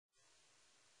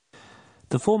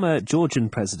The former Georgian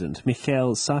president,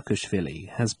 Mikhail Saakashvili,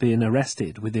 has been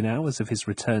arrested within hours of his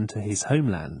return to his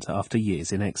homeland after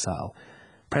years in exile.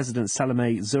 President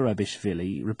Salome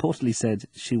Zurabishvili reportedly said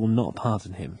she will not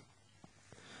pardon him.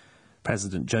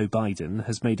 President Joe Biden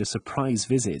has made a surprise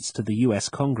visit to the US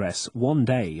Congress one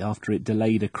day after it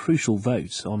delayed a crucial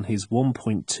vote on his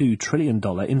 $1.2 trillion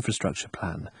infrastructure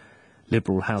plan.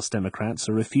 Liberal House Democrats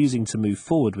are refusing to move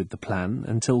forward with the plan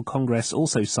until Congress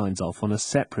also signs off on a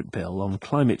separate bill on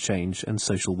climate change and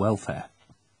social welfare.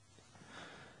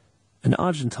 An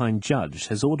Argentine judge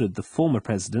has ordered the former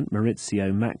president,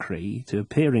 Maurizio Macri, to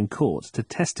appear in court to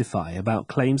testify about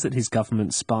claims that his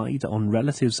government spied on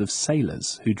relatives of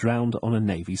sailors who drowned on a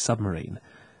Navy submarine.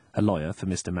 A lawyer for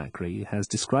Mr. Macri has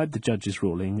described the judge's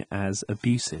ruling as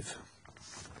abusive.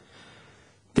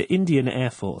 The Indian Air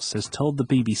Force has told the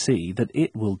BBC that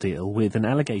it will deal with an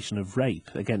allegation of rape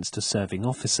against a serving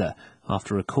officer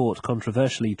after a court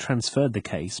controversially transferred the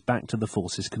case back to the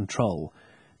force's control.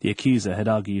 The accuser had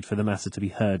argued for the matter to be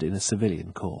heard in a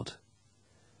civilian court.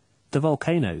 The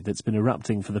volcano that's been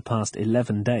erupting for the past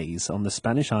 11 days on the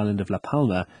Spanish island of La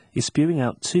Palma is spewing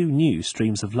out 2 new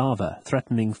streams of lava,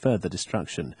 threatening further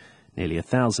destruction. Nearly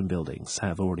 1,000 buildings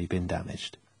have already been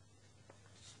damaged.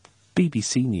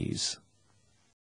 BBC News.